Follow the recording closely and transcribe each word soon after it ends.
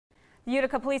The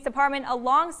Utica Police Department,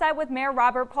 alongside with Mayor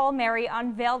Robert Paul Mary,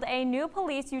 unveiled a new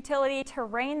police utility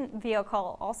terrain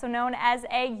vehicle, also known as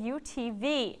a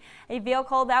UTV, a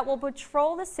vehicle that will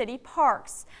patrol the city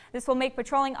parks. This will make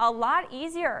patrolling a lot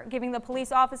easier, giving the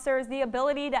police officers the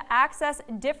ability to access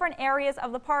different areas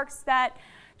of the parks that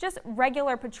just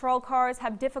regular patrol cars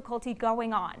have difficulty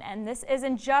going on. And this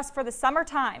isn't just for the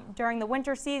summertime. During the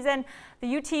winter season, the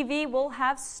UTV will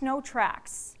have snow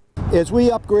tracks. As we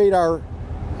upgrade our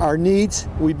needs,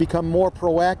 we become more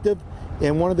proactive,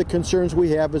 and one of the concerns we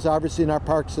have is obviously in our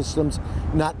park systems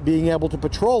not being able to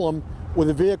patrol them with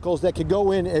the vehicles that could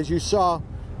go in, as you saw,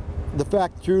 the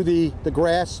fact through the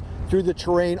grass, through the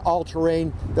terrain, all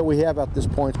terrain that we have at this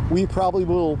point. We probably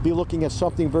will be looking at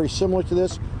something very similar to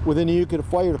this within the Utica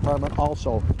Fire Department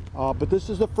also. But this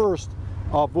is the first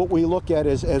of what we look at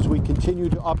as we continue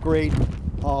to upgrade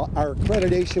our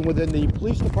accreditation within the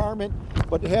police department,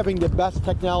 but having the best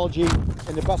technology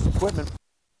and the best equipment.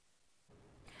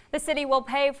 The city will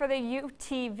pay for the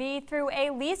UTV through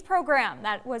a lease program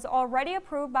that was already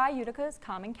approved by Utica's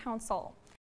Common Council.